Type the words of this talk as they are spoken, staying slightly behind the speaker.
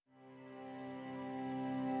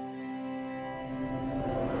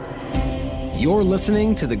You're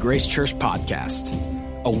listening to the Grace Church Podcast,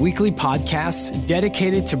 a weekly podcast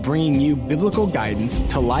dedicated to bringing you biblical guidance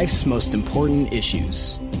to life's most important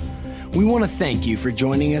issues. We want to thank you for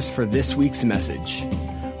joining us for this week's message.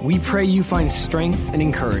 We pray you find strength and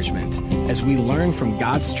encouragement as we learn from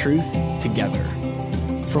God's truth together.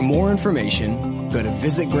 For more information, go to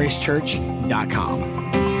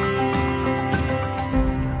visitgracechurch.com.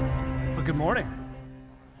 Well, good morning.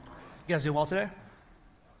 You guys doing well today?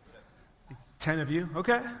 10 of you?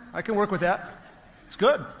 Okay, I can work with that. It's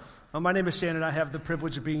good. My name is Shannon. I have the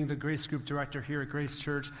privilege of being the Grace Group Director here at Grace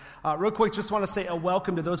Church. Real quick, just want to say a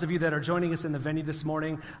welcome to those of you that are joining us in the venue this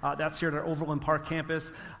morning. That's here at our Overland Park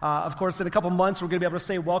campus. Of course, in a couple months, we're going to be able to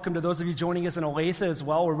say welcome to those of you joining us in Olathe as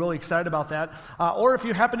well. We're really excited about that. Or if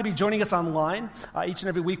you happen to be joining us online, each and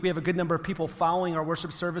every week we have a good number of people following our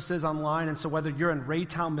worship services online. And so whether you're in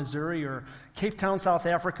Raytown, Missouri, or Cape Town, South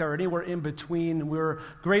Africa, or anywhere in between, we're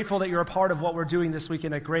grateful that you're a part of what we're doing this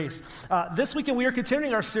weekend at Grace. This weekend, we are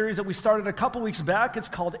continuing our series that we started a couple weeks back. It's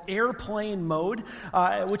called Airplane Mode,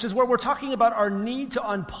 which is where we're talking about our need to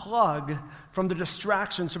unplug from the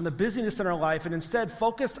distractions, from the busyness in our life, and instead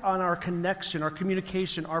focus on our connection, our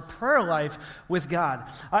communication, our prayer life with God.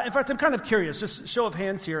 In fact, I'm kind of curious, just show of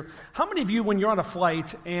hands here, how many of you, when you're on a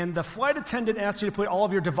flight and the flight attendant asks you to put all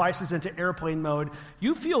of your devices into airplane mode,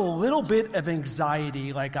 you feel a little bit of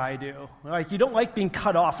anxiety like I do? Like you don't like being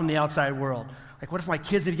cut off from the outside world. Like, what if my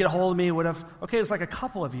kids need to get a hold of me? What if, okay, it's like a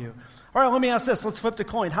couple of you. All right, let me ask this. Let's flip the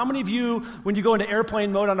coin. How many of you, when you go into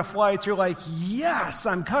airplane mode on a flight, you're like, yes,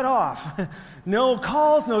 I'm cut off. No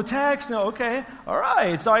calls, no texts, no, okay. All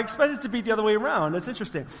right, so I expect it to be the other way around. That's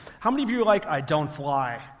interesting. How many of you are like, I don't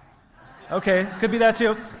fly? Okay, could be that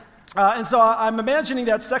too. And so I'm imagining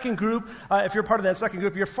that second group, if you're part of that second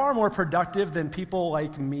group, you're far more productive than people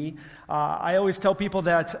like me. I always tell people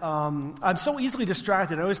that I'm so easily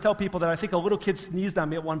distracted. I always tell people that I think a little kid sneezed on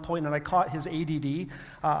me at one point and I caught his ADD.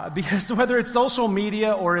 Because whether it's social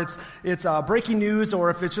media or it's breaking news or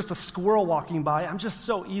if it's just a squirrel walking by, I'm just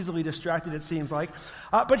so easily distracted, it seems like.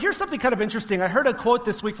 But here's something kind of interesting. I heard a quote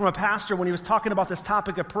this week from a pastor when he was talking about this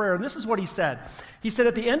topic of prayer, and this is what he said. He said,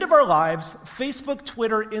 at the end of our lives, Facebook,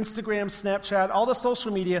 Twitter, Instagram, Snapchat, all the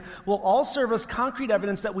social media will all serve as concrete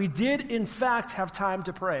evidence that we did, in fact, have time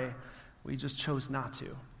to pray. We just chose not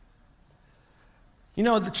to. You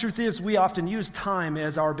know, the truth is we often use time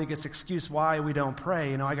as our biggest excuse why we don't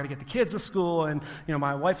pray. You know, I got to get the kids to school, and, you know,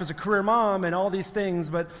 my wife is a career mom and all these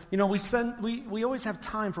things. But, you know, we always have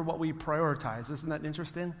time for what we prioritize. Isn't that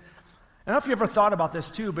interesting? I don't know if you ever thought about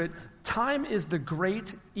this too, but time is the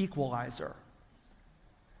great equalizer.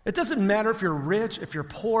 It doesn't matter if you're rich, if you're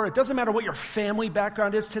poor. It doesn't matter what your family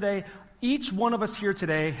background is today. Each one of us here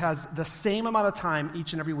today has the same amount of time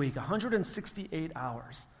each and every week, 168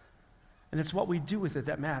 hours. And it's what we do with it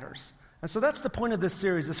that matters. And so that's the point of this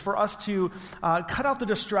series, is for us to cut out the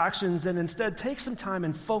distractions and instead take some time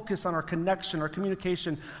and focus on our connection, our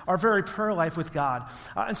communication, our very prayer life with God.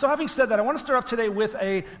 And so having said that, I want to start off today with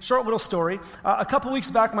a short little story. A couple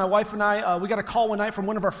weeks back, my wife and I, we got a call one night from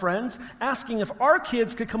one of our friends asking if our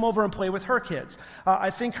kids could come over and play with her kids.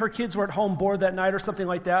 I think her kids were at home bored that night or something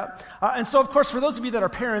like that. And so, of course, for those of you that are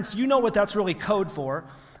parents, you know what that's really code for.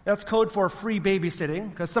 That's code for free babysitting,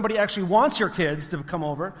 because somebody actually wants your kids to come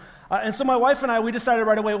over. And so my wife and I, we decided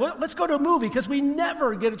right away, well, let's go to a movie, because we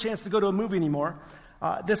never get a chance to go to a movie anymore.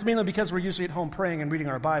 This mainly because we're usually at home praying and reading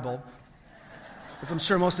our Bible, as I'm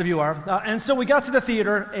sure most of you are. And so we got to the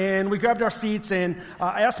theater, and we grabbed our seats, and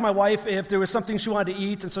I asked my wife if there was something she wanted to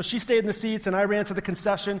eat, and so she stayed in the seats, and I ran to the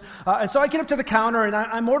concession. And so I get up to the counter, and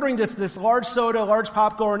I'm ordering this large soda, large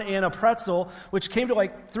popcorn, and a pretzel, which came to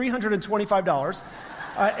like $325.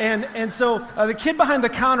 And so the kid behind the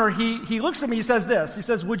counter, he looks at me, he says this. He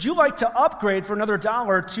says, would you like to upgrade for another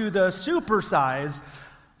 $1 to the super size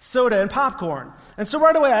soda and popcorn? And so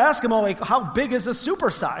right away I ask him, like, how big is a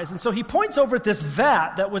super size? And so he points over at this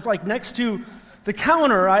vat that was like next to the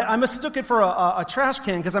counter. I mistook it for a trash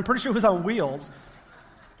can because I'm pretty sure it was on wheels.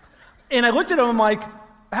 And I looked at him, I'm like,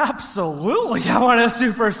 absolutely, I want a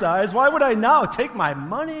super size. Why would I now take my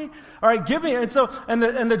money? All right, give me. And so, and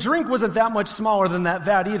the drink wasn't that much smaller than that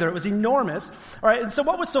vat either. It was enormous. All right, and so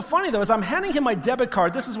what was so funny though is I'm handing him my debit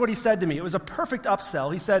card. This is what he said to me. It was a perfect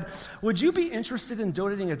upsell. He said, "Would you be interested in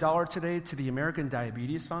donating $1 today to the American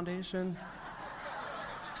Diabetes Foundation?"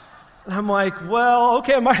 And I'm like, well,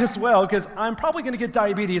 okay, I might as well, because I'm probably going to get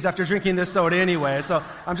diabetes after drinking this soda anyway, so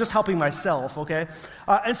I'm just helping myself, okay?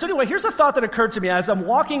 And so anyway, here's a thought that occurred to me as I'm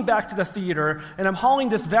walking back to the theater, and I'm hauling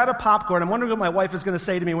this vat of popcorn. I'm wondering what my wife is going to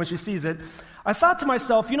say to me when she sees it. I thought to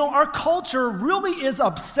myself, you know, our culture really is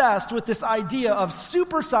obsessed with this idea of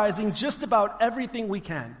supersizing just about everything we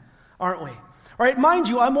can, aren't we? All right, mind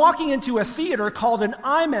you, I'm walking into a theater called an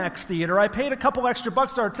IMAX theater. I paid a couple extra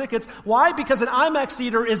bucks for our tickets. Why? Because an IMAX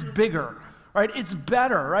theater is bigger. Right? It's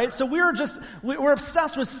better, right? So we're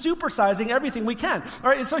obsessed with supersizing everything we can. All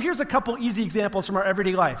right, so here's a couple easy examples from our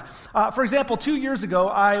everyday life. For example, 2 years ago,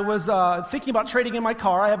 I was thinking about trading in my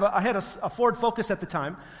car. I had a Ford Focus at the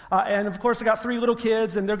time. And of course, I got 3 little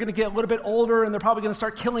kids, and they're going to get a little bit older, and they're probably going to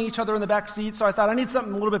start killing each other in the back seat. So I thought, I need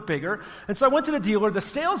something a little bit bigger. And so I went to the dealer. The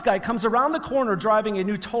sales guy comes around the corner driving a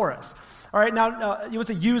new Taurus. All right, now, it was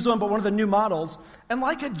a used one, but one of the new models. And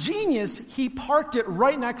like a genius, he parked it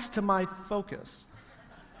right next to my Focus.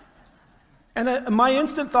 And my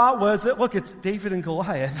instant thought was, look, it's David and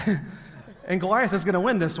Goliath. And Goliath is going to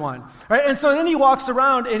win this one. All right, and so then he walks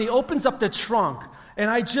around and he opens up the trunk. And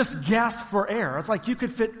I just gasped for air. It's like you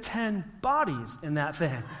could fit 10 bodies in that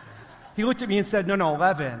thing. He looked at me and said, no,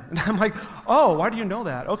 11. And I'm like, oh, why do you know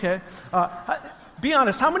that? Okay. Be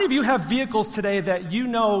honest, how many of you have vehicles today that you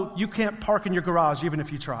know you can't park in your garage even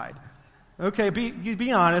if you tried? Okay,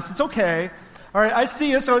 be honest. It's okay. All right, I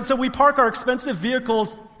see it. So we park our expensive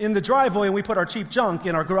vehicles in the driveway and we put our cheap junk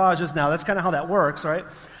in our garages now. That's kind of how that works, right?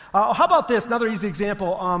 How about this? Another easy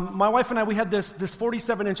example. My wife and I, we had this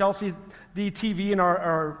 47-inch LCD TV in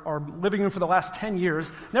our living room for the last 10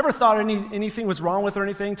 years. Never thought anything was wrong with it or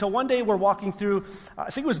anything, until one day we're walking through,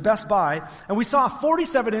 I think it was Best Buy, and we saw a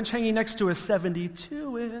 47-inch hanging next to a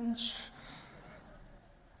 72-inch.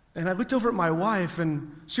 And I looked over at my wife,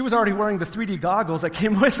 and she was already wearing the 3D goggles that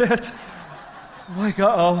came with it. I'm like,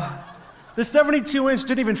 uh-oh. The 72-inch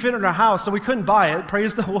didn't even fit in our house, so we couldn't buy it.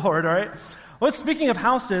 Praise the Lord, all right? Well, speaking of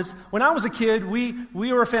houses, when I was a kid, we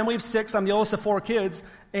were a family of 6. I'm the oldest of 4 kids,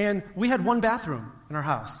 and we had 1 bathroom in our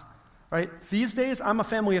house, right? These days, I'm a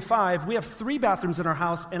family of 5. We have 3 bathrooms in our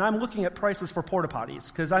house, and I'm looking at prices for porta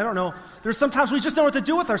potties, because I don't know. There's sometimes we just don't know what to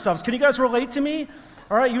do with ourselves. Can you guys relate to me?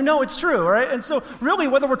 All right, you know it's true, all right? And so really,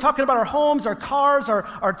 whether we're talking about our homes, our cars, our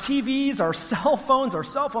TVs, our cell phones are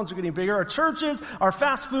getting bigger, our churches, our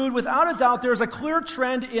fast food, without a doubt, there's a clear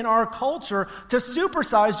trend in our culture to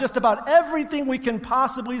supersize just about everything we can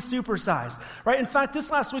possibly supersize, right? In fact,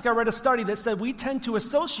 this last week I read a study that said we tend to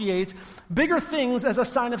associate bigger things as a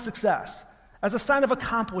sign of success, as a sign of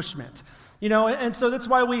accomplishment. You know, and so that's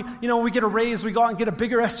why when we get a raise, we go out and get a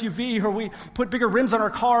bigger SUV, or we put bigger rims on our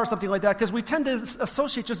car or something like that, because we tend to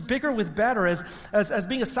associate just bigger with better as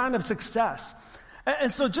being a sign of success.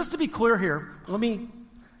 And so just to be clear here, I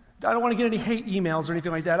don't want to get any hate emails or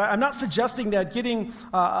anything like that. I'm not suggesting that getting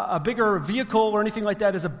a bigger vehicle or anything like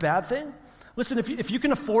that is a bad thing. Listen, if you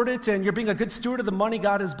can afford it and you're being a good steward of the money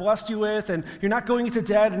God has blessed you with, and you're not going into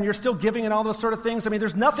debt and you're still giving and all those sort of things,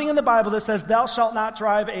 there's nothing in the Bible that says thou shalt not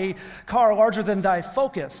drive a car larger than thy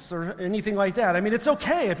Focus or anything like that. It's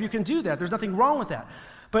okay if you can do that. There's nothing wrong with that.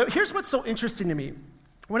 But here's what's so interesting to me.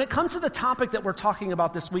 When it comes to the topic that we're talking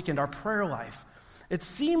about this weekend, our prayer life, it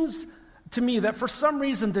seems to me that for some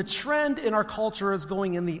reason the trend in our culture is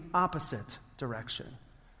going in the opposite direction,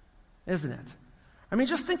 isn't it?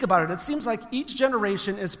 Just think about it. It seems like each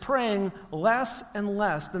generation is praying less and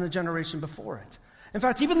less than the generation before it. In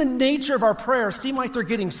fact, even the nature of our prayers seem like they're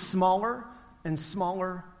getting smaller and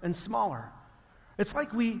smaller and smaller. It's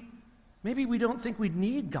like maybe we don't think we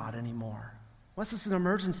need God anymore. Unless it's an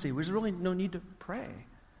emergency, there's really no need to pray.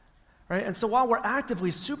 Right? And so while we're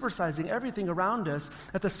actively supersizing everything around us,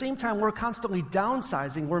 at the same time we're constantly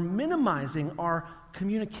downsizing, we're minimizing our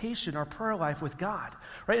communication, our prayer life with God.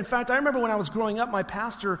 Right? In fact, I remember when I was growing up, my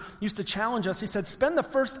pastor used to challenge us. He said, spend the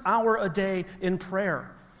first hour a day in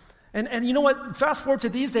prayer. And you know what? Fast forward to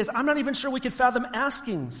these days, I'm not even sure we could fathom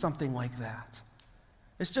asking something like that.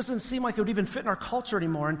 It just doesn't seem like it would even fit in our culture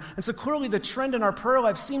anymore. And so clearly the trend in our prayer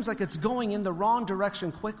life seems like it's going in the wrong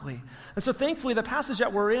direction quickly. And so thankfully the passage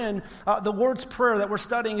that we're in, the Lord's Prayer that we're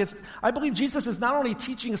studying, I believe Jesus is not only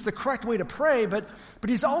teaching us the correct way to pray, but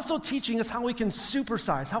he's also teaching us how we can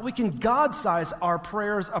supersize, how we can God-size our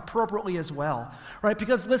prayers appropriately as well. Right?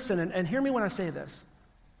 Because listen, and hear me when I say this.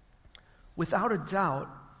 Without a doubt,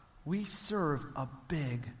 we serve a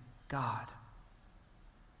big God.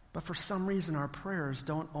 But for some reason, our prayers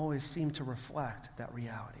don't always seem to reflect that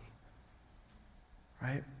reality,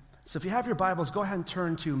 right? So if you have your Bibles, go ahead and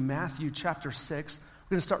turn to Matthew chapter 6. We're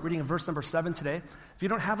going to start reading in verse number 7 today. If you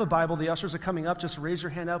don't have a Bible, the ushers are coming up. Just raise your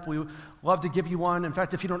hand up. We would love to give you one. In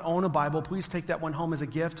fact, if you don't own a Bible, please take that one home as a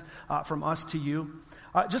gift from us to you.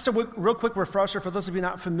 Just a real quick refresher for those of you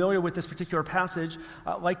not familiar with this particular passage.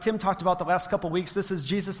 Like Tim talked about the last couple weeks, this is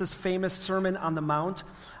Jesus' famous Sermon on the Mount.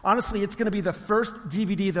 Honestly, it's going to be the first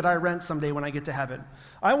DVD that I rent someday when I get to heaven.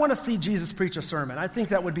 I want to see Jesus preach a sermon. I think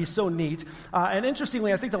that would be so neat. And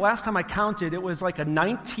interestingly, I think the last time I counted, it was like a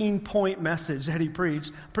 19-point message that he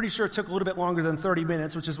preached. Pretty sure it took a little bit longer than 30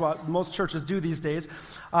 minutes, which is what most churches do these days.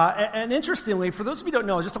 And interestingly, for those of you who don't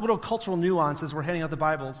know, just a little cultural nuance as we're handing out the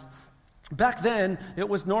Bibles. Back then, it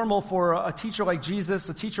was normal for a teacher like Jesus,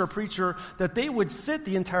 a teacher or preacher, that they would sit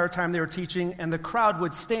the entire time they were teaching and the crowd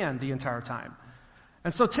would stand the entire time.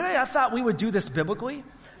 And so today I thought we would do this biblically.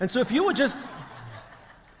 And so if you would just...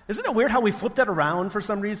 Isn't it weird how we flip that around for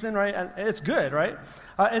some reason, right? And it's good, right?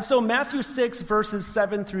 And so Matthew 6, verses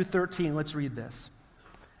 7 through 13, let's read this.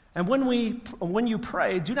 And when you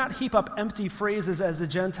pray, do not heap up empty phrases as the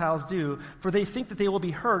Gentiles do, for they think that they will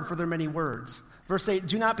be heard for their many words. Verse 8,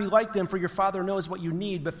 do not be like them, for your Father knows what you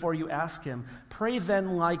need before you ask him. Pray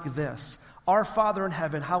then like this. Our Father in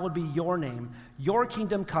heaven, hallowed be your name. Your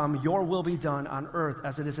kingdom come, your will be done on earth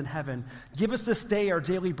as it is in heaven. Give us this day our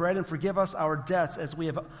daily bread and forgive us our debts as we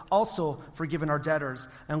have also forgiven our debtors.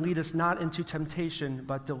 And lead us not into temptation,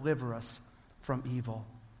 but deliver us from evil.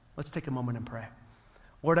 Let's take a moment and pray.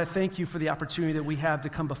 Lord, I thank you for the opportunity that we have to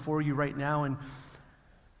come before you right now. And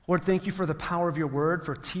Lord, thank you for the power of your word,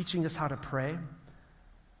 for teaching us how to pray.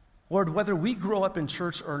 Lord, whether we grow up in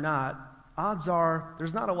church or not, odds are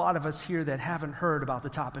there's not a lot of us here that haven't heard about the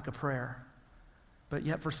topic of prayer. But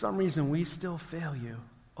yet, for some reason, we still fail you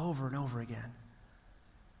over and over again.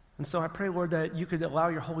 And so I pray, Lord, that you could allow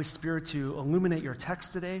your Holy Spirit to illuminate your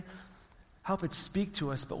text today, help it speak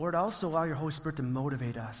to us, but Lord, also allow your Holy Spirit to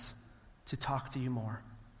motivate us to talk to you more.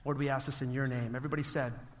 Lord, we ask this in your name. Everybody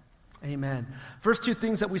said, amen. First two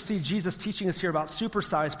things that we see Jesus teaching us here about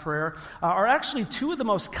supersized prayer are actually two of the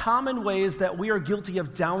most common ways that we are guilty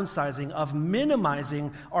of downsizing, of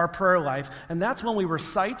minimizing our prayer life. And that's when we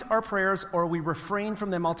recite our prayers or we refrain from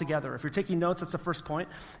them altogether. If you're taking notes, that's the first point.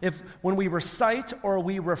 When we recite or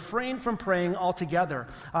we refrain from praying altogether.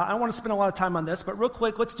 I don't want to spend a lot of time on this, but real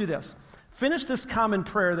quick, let's do this. Finish this common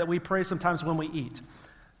prayer that we pray sometimes when we eat.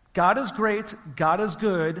 God is great, God is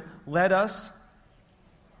good, let us...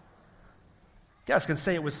 You guys can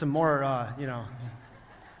say it with some more,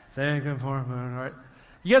 thank him for, all right?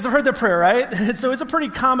 You guys have heard the prayer, right? So it's a pretty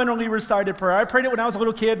commonly recited prayer. I prayed it when I was a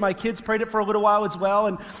little kid. My kids prayed it for a little while as well.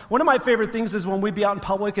 And one of my favorite things is when we'd be out in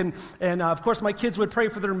public and of course, my kids would pray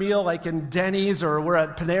for their meal, like in Denny's or we're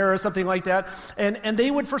at Panera or something like that. And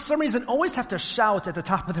they would, for some reason, always have to shout at the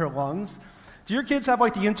top of their lungs. Do your kids have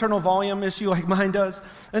like the internal volume issue like mine does?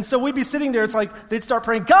 And so we'd be sitting there. It's like they'd start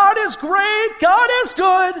praying, God is great, God is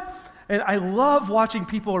good. And I love watching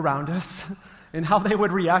people around us and how they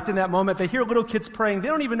would react in that moment. They hear little kids praying. They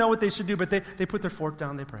don't even know what they should do, but they put their fork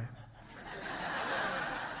down, they pray.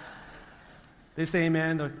 They say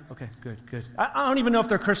amen. They're like, okay, good. I don't even know if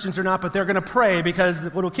they're Christians or not, but they're going to pray because the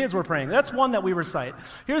little kids were praying. That's one that we recite.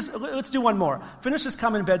 Let's do one more. Finish this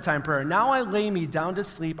common bedtime prayer. Now I lay me down to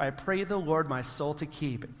sleep. I pray the Lord my soul to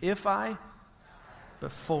keep.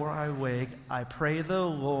 Before I wake, I pray the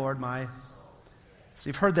Lord my... So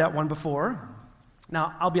you've heard that one before.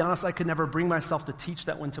 Now, I'll be honest, I could never bring myself to teach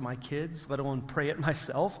that one to my kids, let alone pray it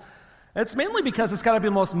myself. It's mainly because it's got to be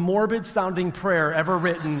the most morbid-sounding prayer ever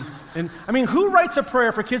written. And I mean, who writes a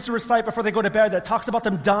prayer for kids to recite before they go to bed that talks about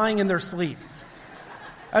them dying in their sleep?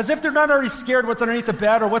 As if they're not already scared what's underneath the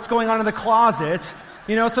bed or what's going on in the closet.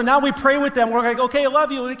 So now we pray with them. We're like, okay, I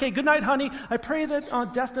love you. Okay, good night, honey. I pray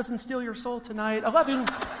that death doesn't steal your soul tonight. I love you.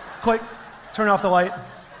 Click, turn off the light.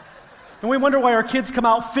 And we wonder why our kids come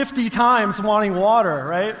out 50 times wanting water,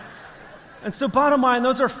 right? And so bottom line,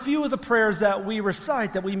 those are a few of the prayers that we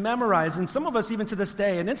recite, that we memorize, and some of us even to this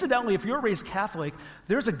day. And incidentally, if you're raised Catholic,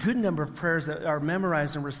 there's a good number of prayers that are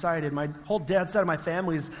memorized and recited. My whole dad's side of my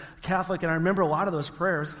family is Catholic, and I remember a lot of those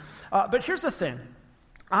prayers. But here's the thing.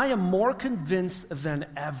 I am more convinced than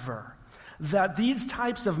ever that these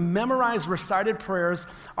types of memorized, recited prayers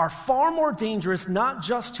are far more dangerous, not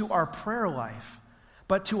just to our prayer life,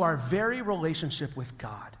 but to our very relationship with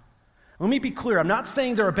God. Let me be clear. I'm not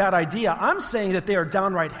saying they're a bad idea. I'm saying that they are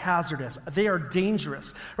downright hazardous. They are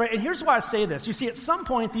dangerous, right? And here's why I say this. You see, at some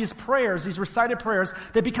point, these prayers, these recited prayers,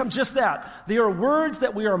 they become just that. They are words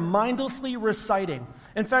that we are mindlessly reciting.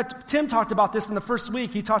 In fact, Tim talked about this in the first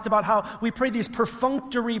week. He talked about how we pray these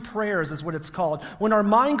perfunctory prayers, is what it's called. When our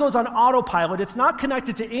mind goes on autopilot, it's not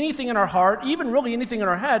connected to anything in our heart, even really anything in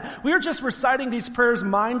our head. We are just reciting these prayers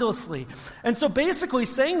mindlessly. And so basically,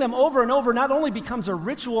 saying them over and over not only becomes a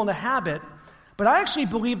ritual and a habit, but I actually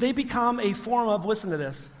believe they become a form of, listen to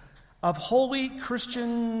this, of holy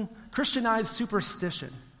Christian Christianized superstition,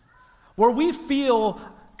 where we feel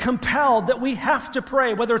compelled that we have to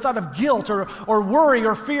pray, whether it's out of guilt or worry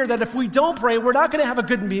or fear that if we don't pray, we're not going to have a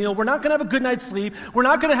good meal, we're not going to have a good night's sleep, we're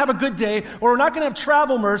not going to have a good day, or we're not going to have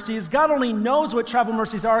travel mercies. God only knows what travel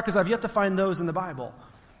mercies are because I've yet to find those in the Bible.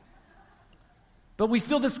 But we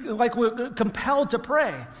feel this like we're compelled to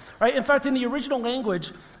pray, right? In fact, in the original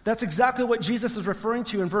language, that's exactly what Jesus is referring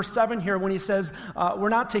to in verse 7 here when he says, we're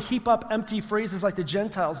not to heap up empty phrases like the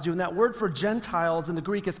Gentiles do. And that word for Gentiles in the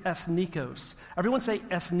Greek is ethnikos. Everyone say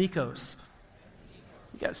ethnikos.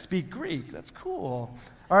 You guys speak Greek. That's cool.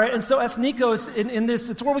 All right, and so ethnikos, in this,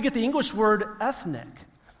 it's where we get the English word ethnic.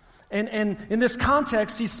 And in this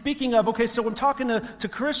context, he's speaking of, okay, so I'm talking to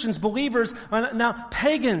Christians, believers, now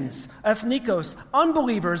pagans, ethnikos,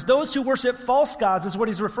 unbelievers, those who worship false gods is what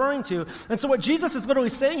he's referring to. And so what Jesus is literally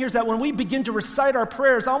saying here is that when we begin to recite our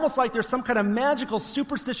prayers, almost like there's some kind of magical,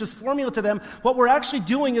 superstitious formula to them, what we're actually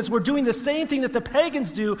doing is we're doing the same thing that the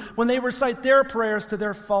pagans do when they recite their prayers to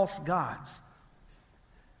their false gods.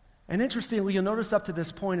 And interestingly, you'll notice up to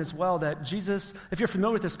this point as well that Jesus, if you're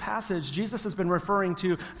familiar with this passage, Jesus has been referring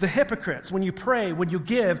to the hypocrites. When you pray, when you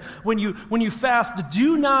give, when you fast,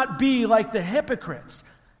 do not be like the hypocrites.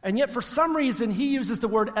 And yet for some reason, he uses the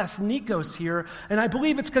word ethnikos here, and I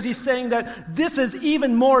believe it's because he's saying that this is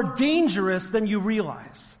even more dangerous than you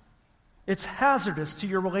realize. It's hazardous to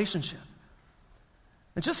your relationship.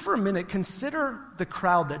 And just for a minute, consider the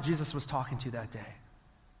crowd that Jesus was talking to that day.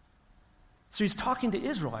 So he's talking to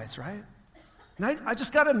Israelites, right? And I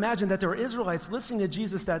just got to imagine that there were Israelites listening to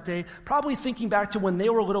Jesus that day, probably thinking back to when they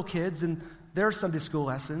were little kids and their Sunday school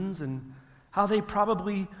lessons and how they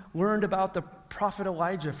probably learned about the prophet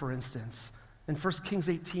Elijah, for instance, in 1 Kings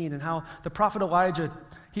 18, and how the prophet Elijah,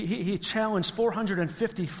 he challenged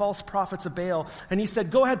 450 false prophets of Baal, and he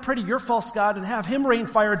said, go ahead, pray to your false god and have him rain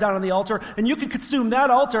fire down on the altar, and you can consume that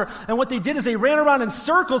altar. And what they did is they ran around in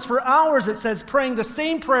circles for hours, it says, praying the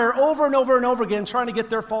same prayer over and over and over again, trying to get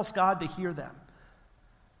their false god to hear them.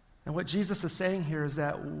 And what Jesus is saying here is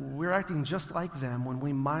that we're acting just like them when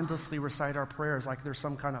we mindlessly recite our prayers like there's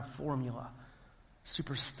some kind of formula,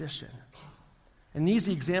 superstition. An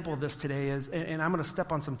easy example of this today is, and I'm going to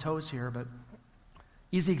step on some toes here, but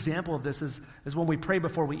easy example of this is when we pray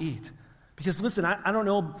before we eat. Because listen, I don't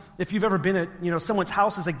know if you've ever been at someone's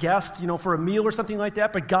house as a guest, for a meal or something like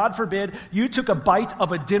that, but God forbid you took a bite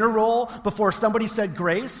of a dinner roll before somebody said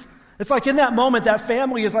grace. It's like in that moment, that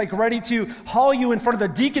family is like ready to haul you in front of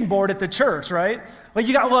the deacon board at the church, right? Like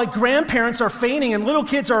you got like grandparents are fainting and little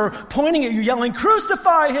kids are pointing at you yelling,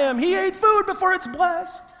 crucify him, he ate food before it's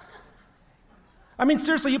blessed. I mean,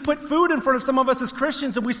 seriously, you put food in front of some of us as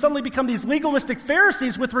Christians and we suddenly become these legalistic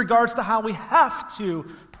Pharisees with regards to how we have to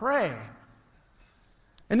pray.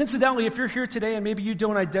 And incidentally, if you're here today and maybe you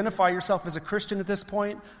don't identify yourself as a Christian at this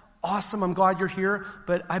point, awesome, I'm glad you're here,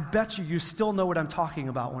 but I bet you still know what I'm talking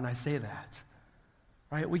about when I say that.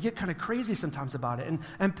 Right? We get kind of crazy sometimes about it.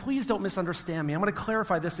 And please don't misunderstand me. I'm going to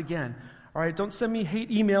clarify this again. All right? Don't send me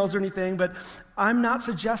hate emails or anything, but I'm not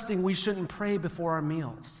suggesting we shouldn't pray before our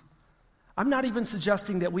meals. I'm not even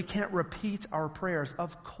suggesting that we can't repeat our prayers.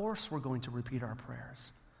 Of course we're going to repeat our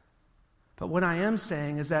prayers. But what I am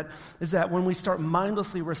saying is that when we start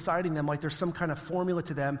mindlessly reciting them like there's some kind of formula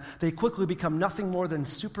to them, they quickly become nothing more than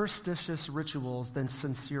superstitious rituals than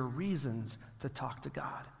sincere reasons to talk to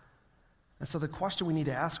God. And so the question we need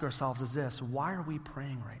to ask ourselves is this: why are we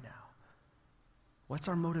praying right now? What's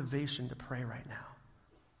our motivation to pray right now?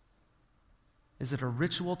 Is it a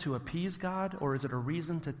ritual to appease God, or is it a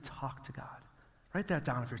reason to talk to God? Write that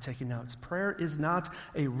down if you're taking notes. Prayer is not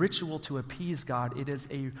a ritual to appease God. It is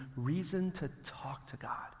a reason to talk to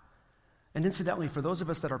God. And incidentally, for those of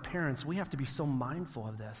us that are parents, we have to be so mindful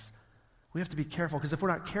of this. We have to be careful, because if we're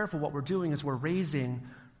not careful, what we're doing is we're raising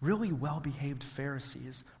really well-behaved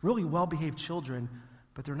Pharisees, really well-behaved children,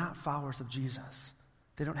 but they're not followers of Jesus.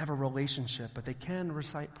 They don't have a relationship, but they can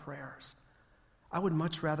recite prayers. I would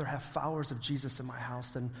much rather have followers of Jesus in my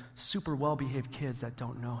house than super well-behaved kids that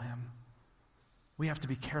don't know him. We have to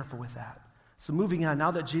be careful with that. So moving on,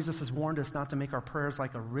 now that Jesus has warned us not to make our prayers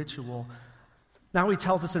like a ritual, now he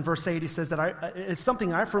tells us in verse 8, he says that it's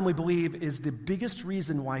something I firmly believe is the biggest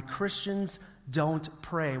reason why Christians don't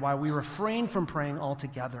pray, why we refrain from praying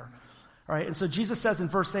altogether. All right, and so Jesus says in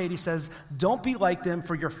verse 8, he says, don't be like them,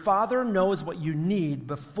 for your Father knows what you need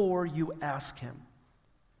before you ask him.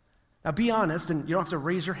 Now be honest, and you don't have to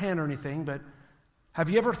raise your hand or anything, but have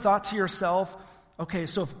you ever thought to yourself, okay,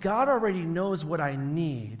 so if God already knows what I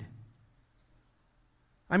need,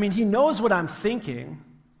 I mean, he knows what I'm thinking,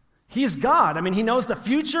 He's God. I mean, he knows the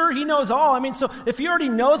future. He knows all. I mean, so if he already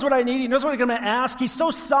knows what I need, he knows what I'm going to ask. He's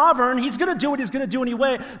so sovereign. He's going to do what he's going to do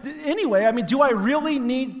anyway. Anyway, I mean, do I really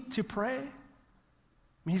need to pray?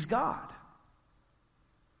 I mean, he's God.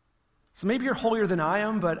 So maybe you're holier than I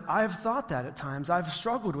am, but I've thought that at times. I've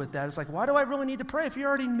struggled with that. It's like, why do I really need to pray if he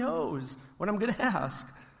already knows what I'm going to ask?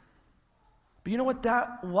 But you know what?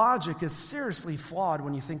 That logic is seriously flawed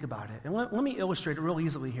when you think about it. And let me illustrate it real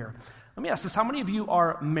easily here. Let me ask this. How many of you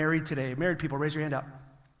are married today? Married people, raise your hand up.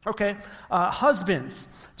 Okay. Husbands,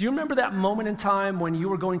 do you remember that moment in time when you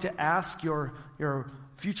were going to ask your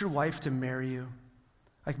future wife to marry you?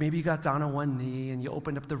 Like maybe you got down on one knee and you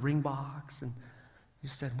opened up the ring box and you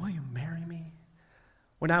said, will you marry me?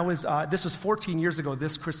 When I was, this was 14 years ago,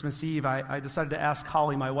 this Christmas Eve, I decided to ask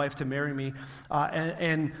Holly, my wife, to marry me.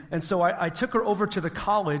 And so I took her over to the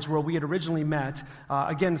college where we had originally met.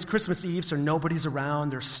 Again, it's Christmas Eve, so nobody's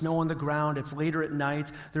around. There's snow on the ground. It's later at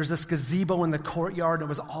night. There's this gazebo in the courtyard, and it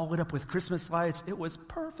was all lit up with Christmas lights. It was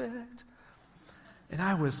perfect. And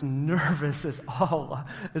I was nervous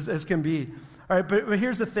as can be. All right, but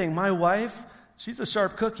here's the thing. My wife, she's a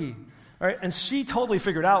sharp cookie. All right, and she totally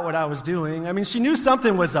figured out what I was doing. I mean, she knew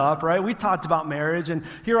something was up, right? We talked about marriage, and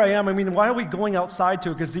here I am. I mean, why are we going outside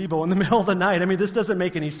to a gazebo in the middle of the night? I mean, this doesn't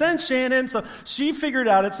make any sense, Shannon. So she figured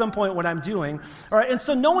out at some point what I'm doing. All right, and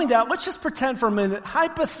so knowing that, let's just pretend for a minute,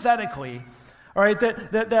 hypothetically, all right,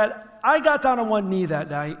 that I got down on one knee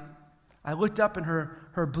that night. I looked up in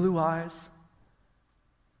her blue eyes,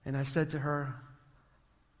 and I said to her,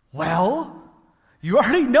 well, you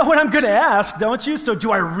already know what I'm going to ask, don't you? So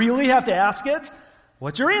do I really have to ask it?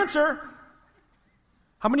 What's your answer?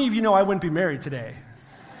 How many of you know I wouldn't be married today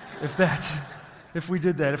if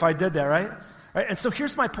I did that, right? Right? And so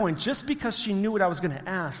here's my point. Just because she knew what I was going to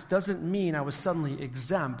ask doesn't mean I was suddenly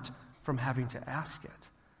exempt from having to ask it.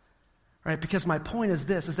 Right? Because my point is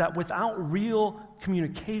this, is that without real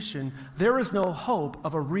communication, there is no hope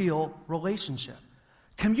of a real relationship.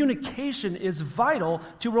 Communication is vital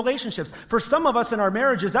to relationships. For some of us in our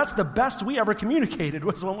marriages, that's the best we ever communicated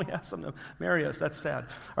was when we asked them to marry us. That's sad.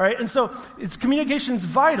 All right, and so communication's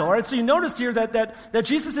vital. All right, so you notice here that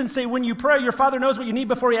Jesus didn't say when you pray, your Father knows what you need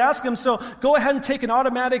before you ask him. So go ahead and take an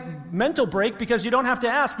automatic mental break because you don't have to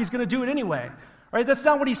ask. He's going to do it anyway. Right? That's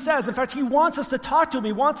not what he says. In fact, he wants us to talk to him.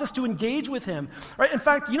 He wants us to engage with him. Right? In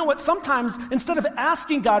fact, you know what? Sometimes instead of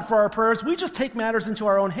asking God for our prayers, we just take matters into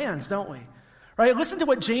our own hands, don't we? Right? Listen to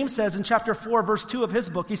what James says in chapter 4, verse 2 of his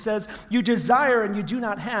book. He says, you desire and you do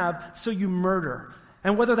not have, so you murder.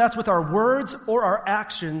 And whether that's with our words or our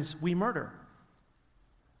actions, we murder.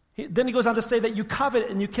 Then he goes on to say that you covet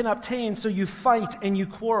and you cannot obtain, so you fight and you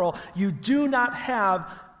quarrel. You do not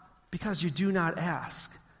have because you do not ask.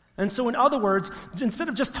 And so in other words, instead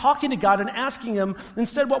of just talking to God and asking him,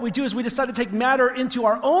 instead what we do is we decide to take matter into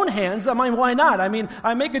our own hands. I mean, why not? I mean,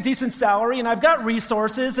 I make a decent salary and I've got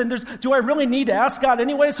resources and do I really need to ask God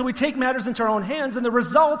anyway? So we take matters into our own hands and the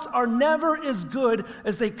results are never as good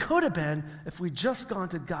as they could have been if we just gone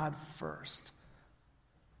to God first.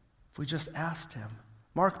 If we just asked him.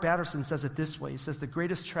 Mark Batterson says it this way. He says the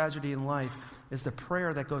greatest tragedy in life is the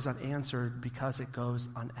prayer that goes unanswered because it goes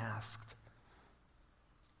unasked.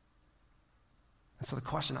 And so the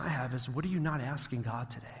question I have is, what are you not asking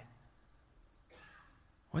God today?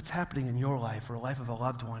 What's happening in your life or the life of a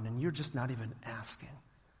loved one, and you're just not even asking?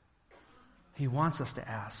 He wants us to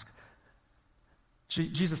ask.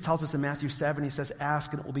 Jesus tells us in Matthew 7, he says,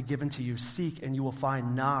 ask and it will be given to you. Seek and you will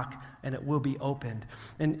find. Knock and it will be opened.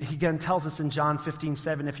 And he again tells us in John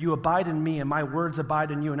 15:7, if you abide in me and my words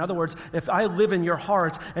abide in you. In other words, if I live in your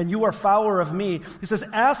heart and you are a follower of me, he says,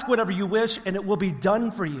 ask whatever you wish and it will be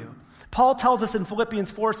done for you. Paul tells us in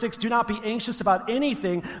Philippians 4:6, do not be anxious about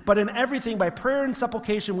anything, but in everything by prayer and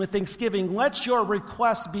supplication with thanksgiving, let your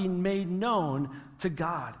requests be made known to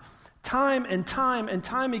God. Time and time and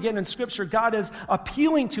time again in Scripture, God is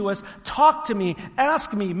appealing to us, talk to me,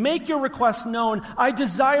 ask me, make your requests known. I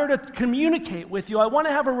desire to communicate with you. I want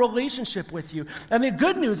to have a relationship with you. And the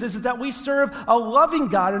good news is that we serve a loving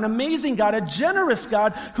God, an amazing God, a generous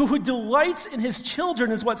God who delights in his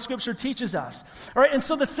children is what Scripture teaches us. All right, and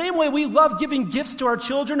so the same way we love giving gifts to our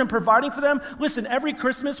children and providing for them, listen, every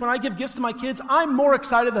Christmas when I give gifts to my kids, I'm more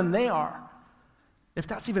excited than they are. If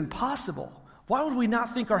that's even possible. Why would we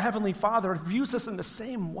not think our Heavenly Father views us in the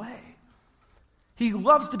same way? He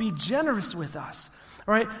loves to be generous with us.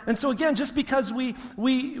 All right? And so again, just because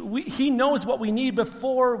He knows what we need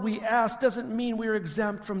before we ask doesn't mean we're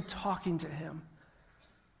exempt from talking to Him.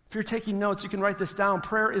 If you're taking notes, you can write this down.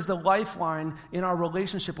 Prayer is the lifeline in our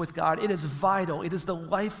relationship with God. It is vital. It is the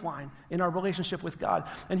lifeline in our relationship with God.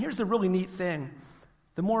 And here's the really neat thing.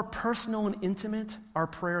 The more personal and intimate our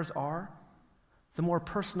prayers are, the more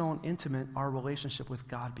personal and intimate our relationship with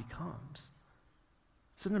God becomes.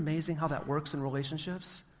 Isn't it amazing how that works in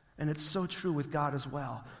relationships? And it's so true with God as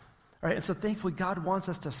well. All right, and so thankfully, God wants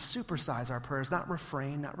us to supersize our prayers, not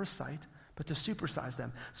refrain, not recite, but to supersize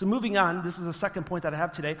them. So moving on, this is the second point that I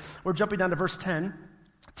have today. We're jumping down to verse 10.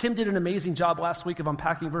 Tim did an amazing job last week of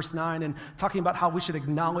unpacking verse 9 and talking about how we should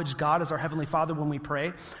acknowledge God as our Heavenly Father when we pray.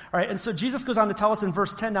 All right, and so Jesus goes on to tell us in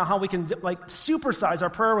verse 10 now how we can supersize our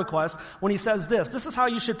prayer request when he says this. This is how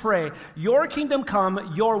you should pray. Your kingdom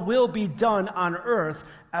come, your will be done on earth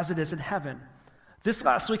as it is in heaven. This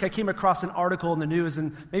last week I came across an article in the news,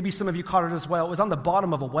 and maybe some of you caught it as well. It was on the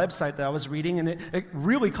bottom of a website that I was reading, and it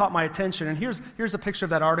really caught my attention. And here's a picture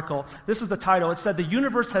of that article. This is the title. It said, "The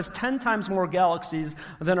universe has 10 times more galaxies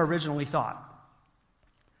than originally thought."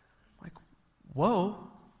 Like,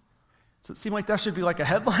 whoa. Does it seem like that should be like a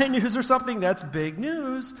headline news or something? That's big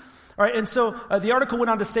news. All right, and so the article went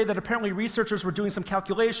on to say that apparently researchers were doing some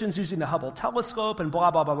calculations using the Hubble telescope and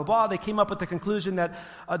blah, blah, blah, blah, blah. They came up with the conclusion that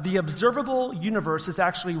the observable universe is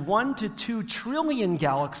actually 1 to 2 trillion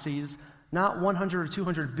galaxies, not 100 or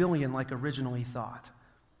 200 billion like originally thought.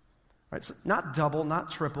 All right, so not double, not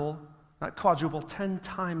triple, not quadruple, 10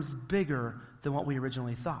 times bigger than what we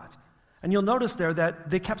originally thought. And you'll notice there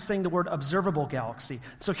that they kept saying the word observable galaxy.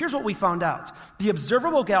 So here's what we found out. The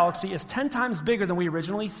observable galaxy is 10 times bigger than we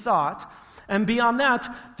originally thought. And beyond that,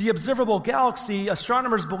 the observable galaxy,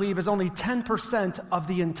 astronomers believe, is only 10% of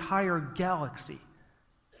the entire galaxy.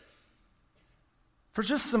 For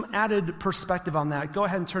just some added perspective on that, go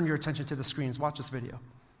ahead and turn your attention to the screens. Watch this video.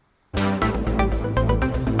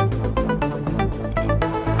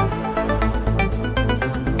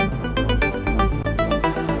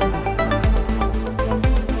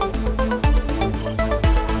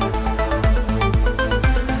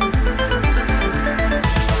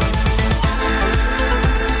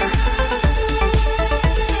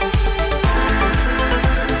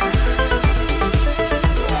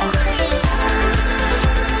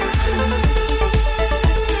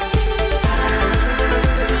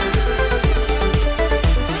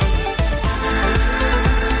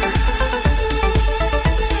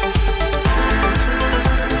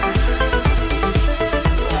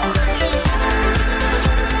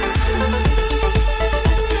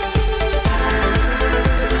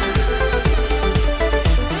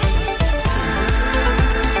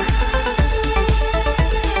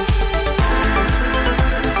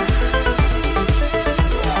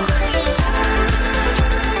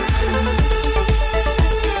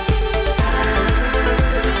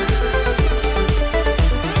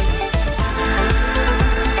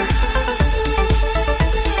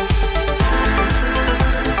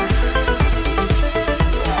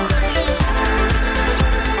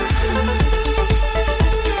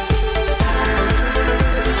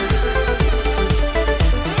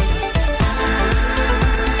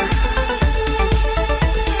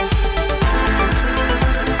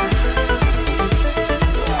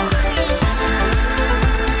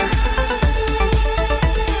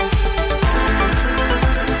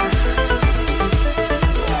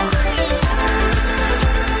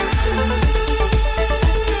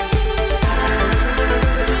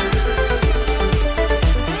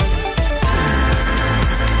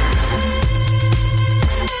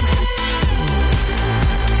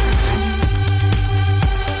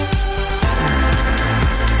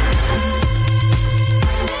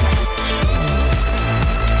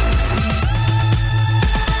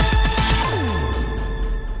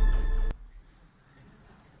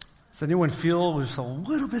 Does anyone feel just a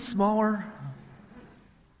little bit smaller?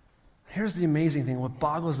 Here's the amazing thing. What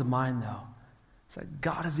boggles the mind, though, is that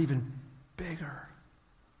God is even bigger.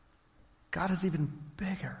 God is even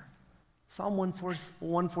bigger. Psalm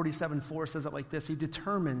 147:4 says it like this. He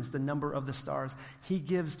determines the number of the stars. He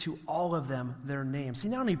gives to all of them their names. He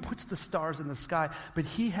not only puts the stars in the sky, but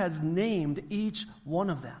he has named each one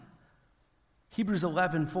of them. Hebrews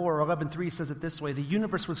 11:4 or 11:3 says it this way. The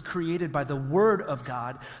universe was created by the word of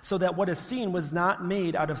God, so that what is seen was not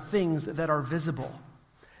made out of things that are visible.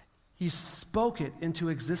 He spoke it into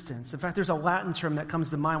existence. In fact, there's a Latin term that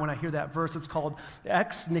comes to mind when I hear that verse. It's called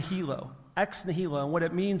ex nihilo. Ex nihilo, and what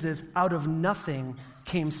it means is out of nothing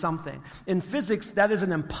came something. In physics, that is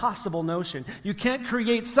an impossible notion. You can't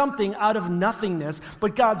create something out of nothingness,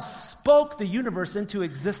 but God spoke the universe into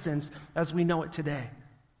existence as we know it today.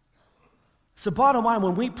 So bottom line,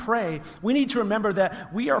 when we pray, we need to remember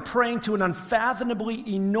that we are praying to an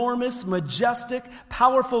unfathomably enormous, majestic,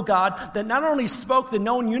 powerful God that not only spoke the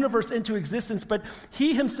known universe into existence, but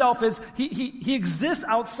he himself he exists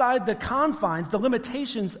outside the confines, the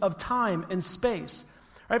limitations of time and space.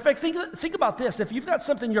 Right? In fact, think about this. If you've got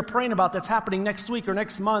something you're praying about that's happening next week or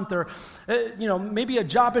next month, or maybe a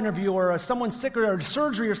job interview or someone's sick or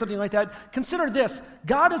surgery or something like that, consider this.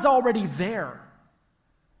 God is already there.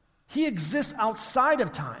 He exists outside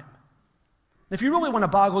of time. If you really want to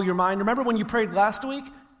boggle your mind, remember when you prayed last week?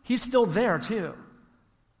 He's still there too.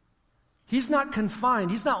 He's not confined.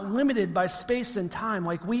 He's not limited by space and time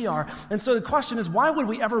like we are. And so the question is, why would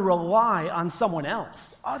we ever rely on someone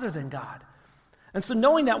else other than God? And so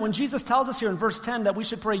knowing that when Jesus tells us here in verse 10 that we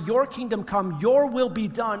should pray, your kingdom come, your will be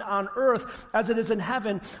done on earth as it is in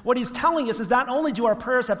heaven, what he's telling us is not only do our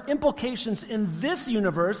prayers have implications in this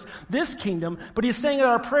universe, this kingdom, but he's saying that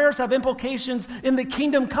our prayers have implications in the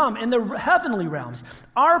kingdom come, in the heavenly realms.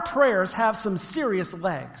 Our prayers have some serious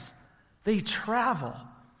legs. They travel.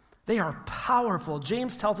 They are powerful.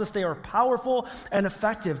 James tells us they are powerful and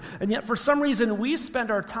effective. And yet for some reason we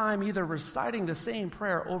spend our time either reciting the same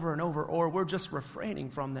prayer over and over, or we're just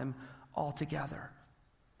refraining from them altogether.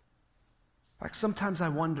 Like sometimes I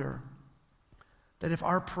wonder that if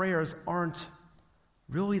our prayers aren't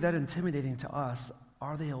really that intimidating to us,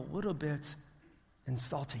 are they a little bit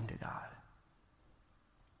insulting to God?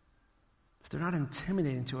 If they're not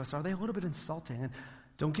intimidating to us, are they a little bit insulting? And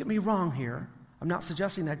don't get me wrong here. I'm not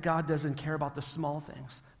suggesting that God doesn't care about the small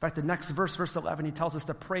things. In fact, the next verse, verse 11, he tells us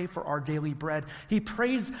to pray for our daily bread. He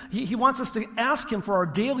wants us to ask him for our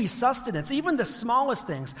daily sustenance, even the smallest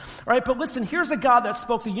things. All right, but listen, here's a God that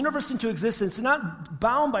spoke the universe into existence, not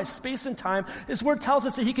bound by space and time. His word tells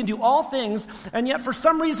us that he can do all things, and yet for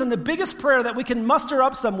some reason, the biggest prayer that we can muster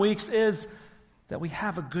up some weeks is that we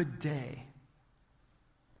have a good day.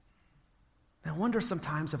 And I wonder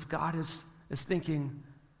sometimes if God is thinking,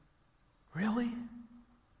 really?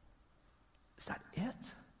 Is that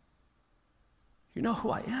it? You know who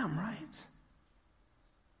I am, right?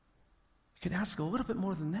 You can ask a little bit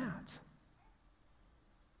more than that.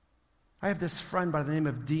 I have this friend by the name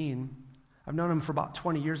of Dean. I've known him for about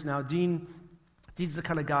 20 years now. Dean's the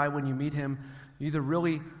kind of guy when you meet him, you either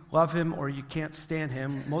really love him or you can't stand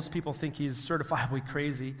him. Most people think he's certifiably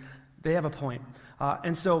crazy. They have a point.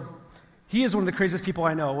 And so he is one of the craziest people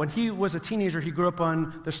I know. When he was a teenager, he grew up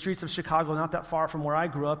on the streets of Chicago, not that far from where I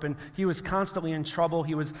grew up, and he was constantly in trouble.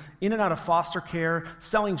 He was in and out of foster care,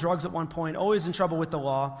 selling drugs at one point, always in trouble with the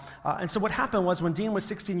law. And so what happened was when Dean was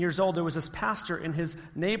 16 years old, there was this pastor in his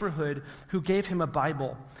neighborhood who gave him a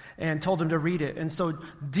Bible and told him to read it. And so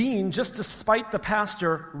Dean, just to spite the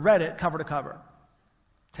pastor, read it cover to cover.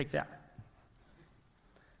 Take that.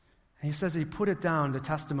 And he says he put it down, his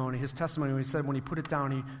testimony, when he said when he put it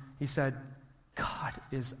down, he said, God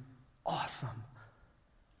is awesome.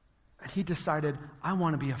 And he decided, I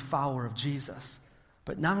want to be a follower of Jesus.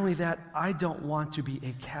 But not only that, I don't want to be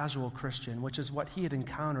a casual Christian, which is what he had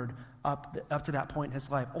encountered up to that point in his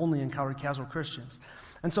life, only encountered casual Christians.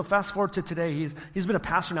 And so fast forward to today, he's been a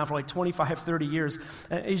pastor now for like 25, 30 years.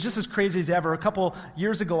 And he's just as crazy as ever. A couple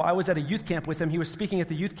years ago, I was at a youth camp with him. He was speaking at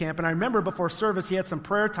the youth camp, and I remember before service, he had some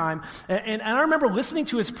prayer time. And I remember listening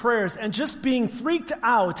to his prayers and just being freaked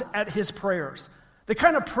out at his prayers. The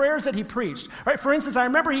kind of prayers that he preached. Right? For instance, I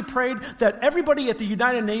remember he prayed that everybody at the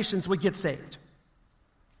United Nations would get saved.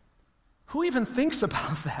 Who even thinks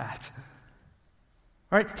about that?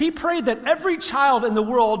 Right? He prayed that every child in the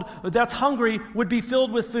world that's hungry would be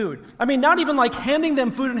filled with food. I mean, not even like handing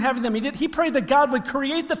them food and having them eat it. He prayed that God would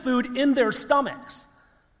create the food in their stomachs.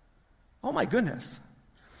 Oh my goodness.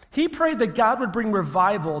 He prayed that God would bring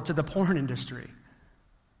revival to the porn industry.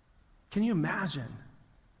 Can you imagine?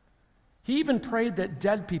 He even prayed that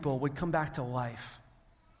dead people would come back to life.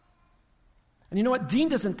 And you know what? Dean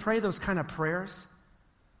doesn't pray those kind of prayers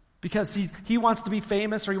because he wants to be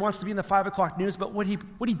famous or he wants to be in the 5 o'clock news. But what he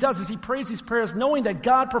does is he prays these prayers knowing that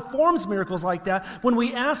God performs miracles like that when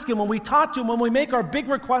we ask him, when we talk to him, when we make our big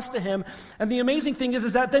request to him. And the amazing thing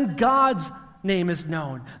is that then God's name is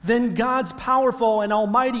known. Then God's powerful and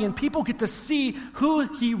almighty, and people get to see who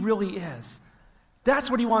he really is.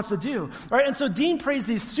 That's what he wants to do, right? And so Dean prays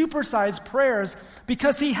these supersized prayers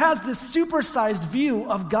because he has this supersized view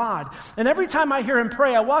of God. And every time I hear him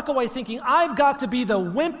pray, I walk away thinking, I've got to be the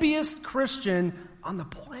wimpiest Christian on the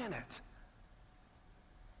planet.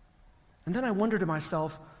 And then I wonder to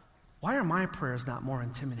myself, why are my prayers not more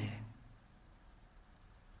intimidating?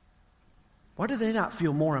 Why do they not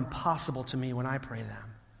feel more impossible to me when I pray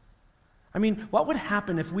them? I mean, what would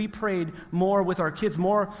happen if we prayed more with our kids,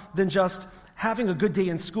 more than just having a good day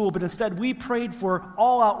in school, but instead we prayed for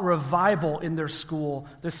all-out revival in their school,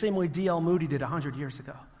 the same way D.L. Moody did 100 years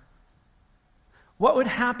ago? What would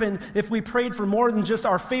happen if we prayed for more than just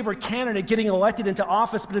our favorite candidate getting elected into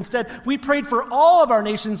office, but instead we prayed for all of our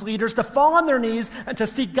nation's leaders to fall on their knees and to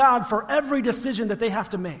seek God for every decision that they have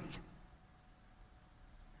to make?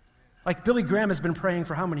 Like Billy Graham has been praying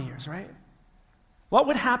for how many years, right? What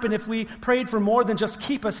would happen if we prayed for more than just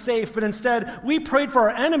keep us safe, but instead we prayed for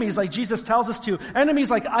our enemies like Jesus tells us to, enemies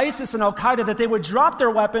like ISIS and Al-Qaeda, that they would drop their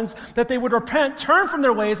weapons, that they would repent, turn from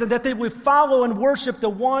their ways, and that they would follow and worship the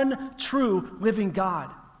one true living God.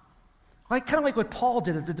 Kind of like what Paul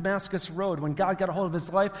did at the Damascus Road. When God got a hold of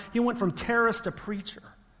his life, he went from terrorist to preacher.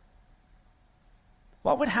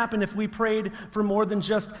 What would happen if we prayed for more than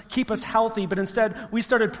just keep us healthy, but instead we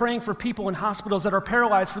started praying for people in hospitals that are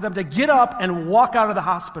paralyzed, for them to get up and walk out of the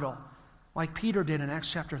hospital, like Peter did in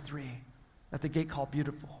Acts chapter 3 at the gate called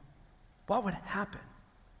Beautiful? What would happen?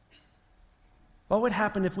 What would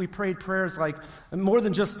happen if we prayed prayers like more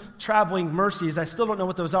than just traveling mercies? I still don't know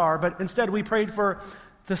what those are, but instead we prayed for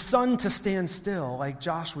the sun to stand still, like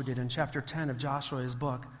Joshua did in chapter 10 of Joshua, his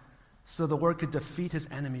book, so the Lord could defeat his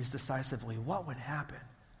enemies decisively. What would happen?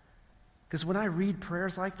 Because when I read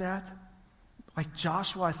prayers like that, like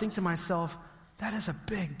Joshua, I think to myself, that is a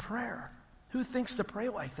big prayer. Who thinks to pray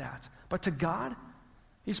like that? But to God,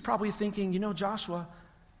 he's probably thinking, Joshua,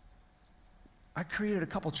 I created a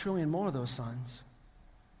couple trillion more of those suns.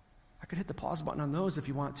 I could hit the pause button on those if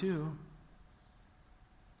you want to.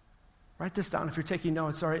 Write this down if you're taking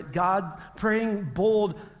notes, all right? God, praying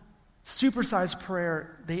bold, supersized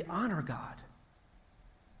prayer, they honor God.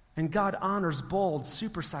 And God honors bold,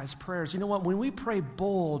 supersized prayers. You know what? When we pray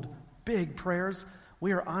bold, big prayers,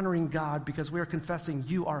 we are honoring God because we are confessing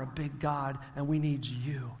you are a big God and we need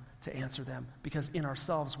you to answer them, because in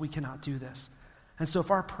ourselves we cannot do this. And so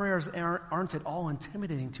if our prayers aren't at all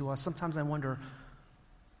intimidating to us, sometimes I wonder,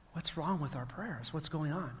 what's wrong with our prayers? What's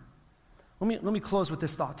going on? Let me close with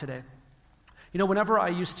this thought today. Whenever I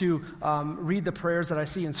used to read the prayers that I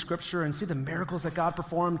see in Scripture and see the miracles that God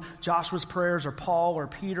performed, Joshua's prayers or Paul or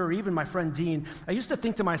Peter or even my friend Dean, I used to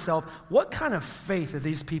think to myself, what kind of faith do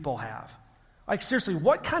these people have? Like seriously,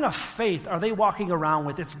 what kind of faith are they walking around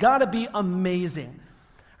with? It's got to be amazing.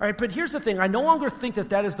 All right, but here's the thing. I no longer think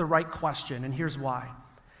that is the right question, and here's why.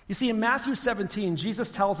 You see, in Matthew 17, Jesus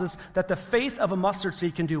tells us that the faith of a mustard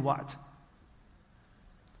seed can do what?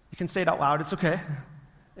 You can say it out loud. It's okay.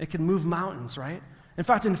 It can move mountains, right? In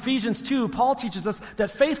fact, in Ephesians 2, Paul teaches us that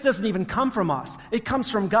faith doesn't even come from us. It comes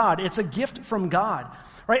from God. It's a gift from God,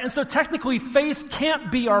 right? And so technically, faith can't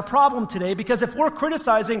be our problem today, because if we're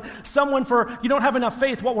criticizing someone for you don't have enough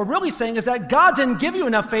faith, what we're really saying is that God didn't give you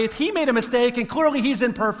enough faith. He made a mistake, and clearly he's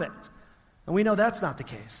imperfect. And we know that's not the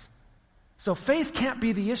case. So faith can't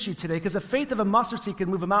be the issue today, because if faith of a mustard seed can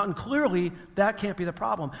move a mountain, clearly that can't be the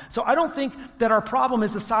problem. So I don't think that our problem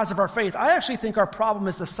is the size of our faith. I actually think our problem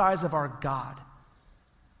is the size of our God.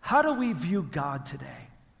 How do we view God today?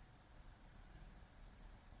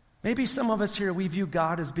 Maybe some of us here, we view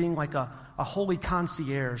God as being like a holy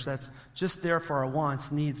concierge that's just there for our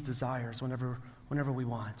wants, needs, desires, whenever we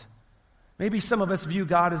want. Maybe some of us view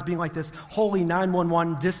God as being like this holy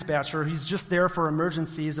 911 dispatcher. He's just there for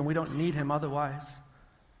emergencies and we don't need him otherwise.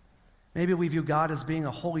 Maybe we view God as being a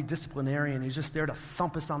holy disciplinarian. He's just there to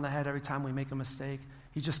thump us on the head every time we make a mistake.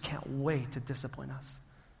 He just can't wait to discipline us.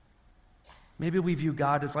 Maybe we view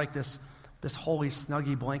God as like this holy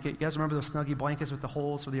Snuggie blanket. You guys remember those Snuggie blankets with the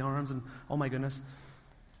holes for the arms? And oh my goodness.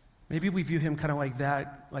 Maybe we view him kind of like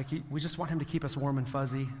that. We just want him to keep us warm and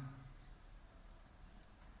fuzzy.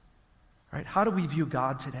 Right? How do we view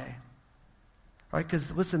God today? Right?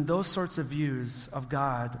 Because listen, those sorts of views of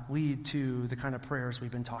God lead to the kind of prayers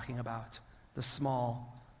we've been talking about. The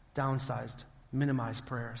small, downsized, minimized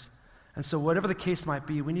prayers. And so whatever the case might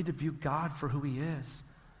be, we need to view God for who he is.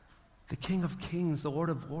 The King of Kings, the Lord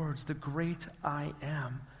of Lords, the great I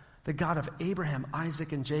am. The God of Abraham,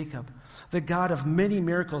 Isaac, and Jacob. The God of many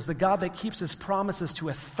miracles. The God that keeps his promises to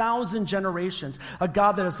 1,000 generations. A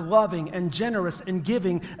God that is loving and generous and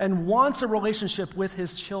giving and wants a relationship with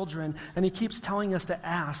his children. And he keeps telling us to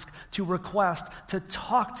ask, to request, to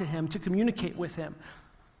talk to him, to communicate with him.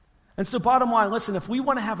 And so bottom line, listen, if we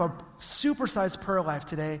want to have a supersized prayer life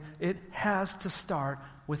today, it has to start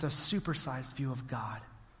with a supersized view of God.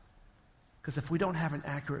 Because if we don't have an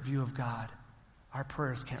accurate view of God, our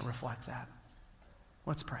prayers can't reflect that.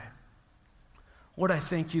 Let's pray. Lord, I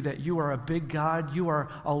thank you that you are a big God. You are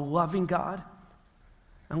a loving God.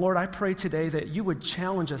 And Lord, I pray today that you would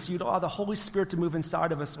challenge us. You'd allow the Holy Spirit to move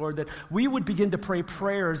inside of us, Lord, that we would begin to pray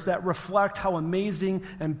prayers that reflect how amazing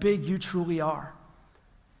and big you truly are.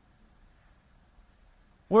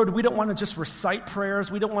 Lord, we don't want to just recite prayers.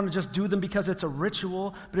 We don't want to just do them because it's a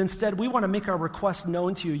ritual, but instead we want to make our requests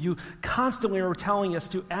known to you. You constantly are telling us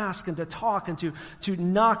to ask and to talk and to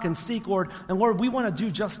knock and seek, Lord. And Lord, we want to do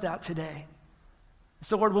just that today.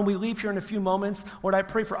 So, Lord, when we leave here in a few moments, Lord, I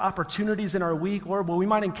pray for opportunities in our week, Lord, where we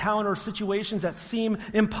might encounter situations that seem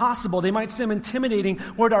impossible. They might seem intimidating.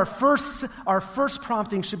 Lord, our first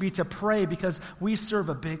prompting should be to pray because we serve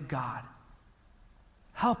a big God.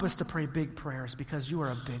 Help us to pray big prayers because you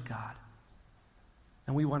are a big God.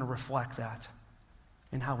 And we want to reflect that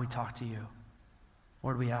in how we talk to you.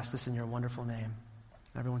 Lord, we ask this in your wonderful name.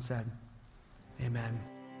 Everyone said, amen.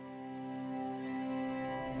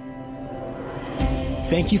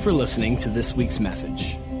 Thank you for listening to this week's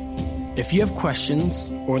message. If you have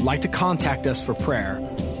questions or would like to contact us for prayer,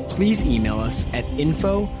 please email us at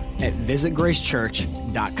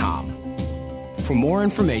info@visitgracechurch.com. For more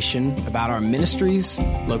information about our ministries,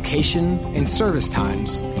 location, and service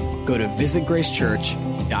times, go to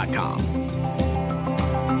visitgracechurch.com.